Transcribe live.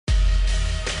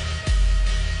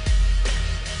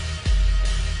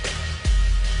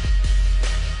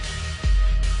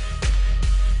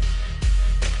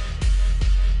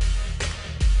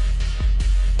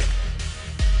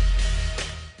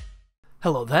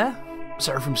Hello there,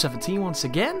 Seraphim17 once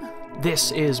again.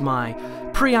 This is my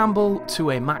preamble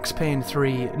to a Max Payne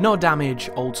 3 no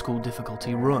damage old school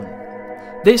difficulty run.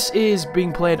 This is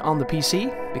being played on the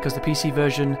PC because the PC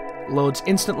version loads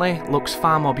instantly, looks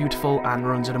far more beautiful and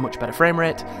runs at a much better frame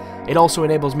rate. It also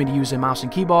enables me to use a mouse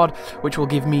and keyboard, which will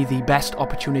give me the best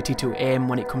opportunity to aim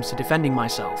when it comes to defending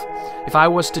myself. If I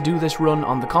was to do this run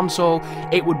on the console,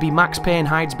 it would be Max Payne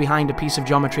hides behind a piece of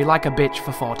geometry like a bitch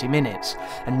for 40 minutes,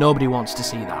 and nobody wants to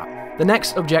see that. The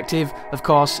next objective, of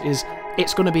course, is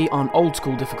it's going to be on old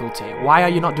school difficulty. Why are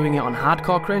you not doing it on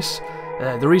hardcore, Chris?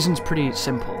 The reason's pretty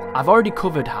simple. I've already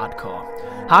covered hardcore.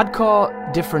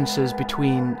 Hardcore differences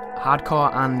between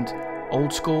hardcore and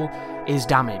old school is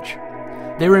damage.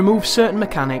 They remove certain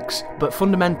mechanics, but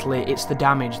fundamentally it's the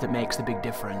damage that makes the big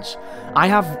difference. I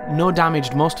have no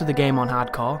damaged most of the game on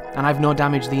hardcore, and I've no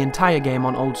damaged the entire game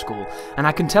on old school, and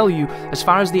I can tell you, as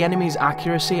far as the enemy's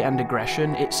accuracy and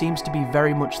aggression, it seems to be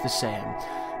very much the same.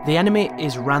 The enemy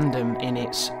is random in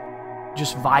its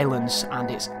just violence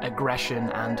and its aggression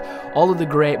and all of the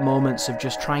great moments of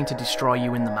just trying to destroy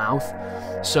you in the mouth.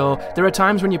 So there are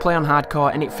times when you play on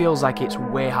hardcore and it feels like it's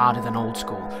way harder than old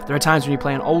school. There are times when you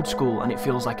play on old school and it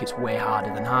feels like it's way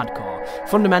harder than hardcore.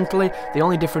 Fundamentally, the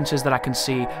only differences that I can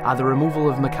see are the removal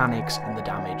of mechanics and the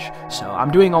damage. So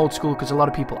I'm doing old school because a lot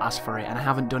of people ask for it and I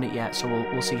haven't done it yet, so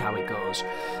we'll see how it goes.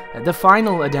 The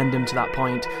final addendum to that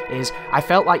point is I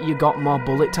felt like you got more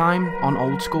bullet time on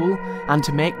old school, and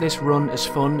to make this run as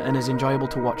fun and as enjoyable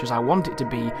to watch as I want it to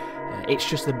be, it's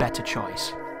just the better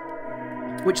choice.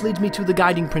 Which leads me to the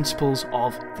guiding principles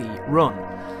of the run.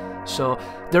 So,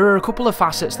 there are a couple of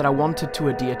facets that I wanted to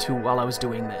adhere to while I was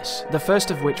doing this. The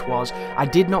first of which was, I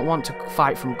did not want to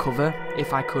fight from cover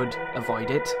if I could avoid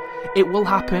it. It will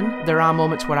happen, there are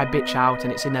moments where I bitch out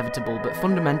and it's inevitable, but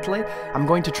fundamentally, I'm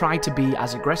going to try to be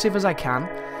as aggressive as I can.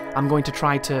 I'm going to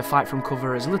try to fight from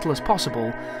cover as little as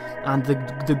possible, and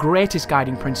the greatest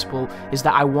guiding principle is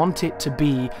that I want it to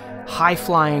be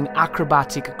high-flying,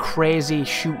 acrobatic, crazy,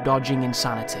 shoot-dodging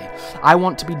insanity. I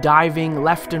want to be diving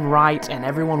left and right and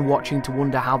everyone watching to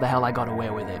wonder how the hell I got away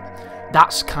with it.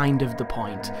 That's kind of the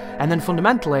point. And then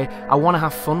fundamentally, I want to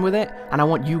have fun with it, and I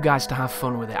want you guys to have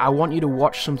fun with it. I want you to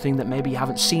watch something that maybe you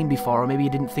haven't seen before, or maybe you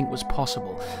didn't think was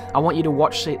possible. I want you to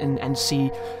watch it and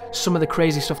see some of the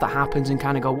crazy stuff that happens and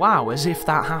kind of go, wow, as if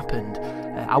that happened.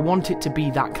 I want it to be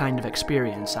that kind of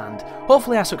experience, and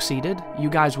hopefully I succeeded. You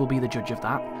guys will be the judge of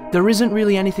that. There isn't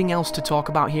really anything else to talk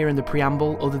about here in the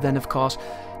preamble, other than, of course,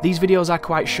 these videos are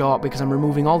quite short because I'm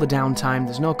removing all the downtime,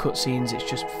 there's no cutscenes, it's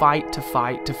just fight to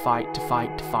fight to fight to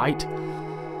fight to fight.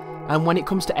 And when it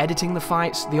comes to editing the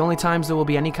fights, the only times there will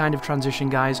be any kind of transition,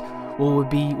 guys, will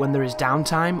be when there is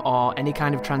downtime or any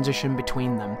kind of transition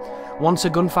between them. Once a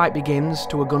gunfight begins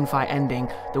to a gunfight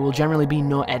ending, there will generally be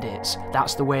no edits.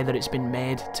 That's the way that it's been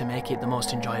made to make it the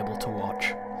most enjoyable to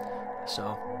watch.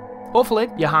 So, hopefully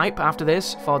you're hype after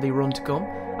this for the run to come.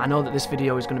 I know that this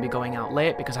video is going to be going out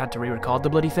late because I had to re-record the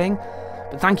bloody thing,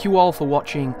 but thank you all for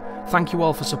watching, thank you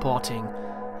all for supporting,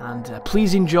 and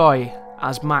please enjoy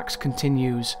as Max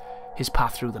continues his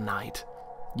path through the night.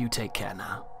 You take care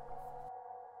now.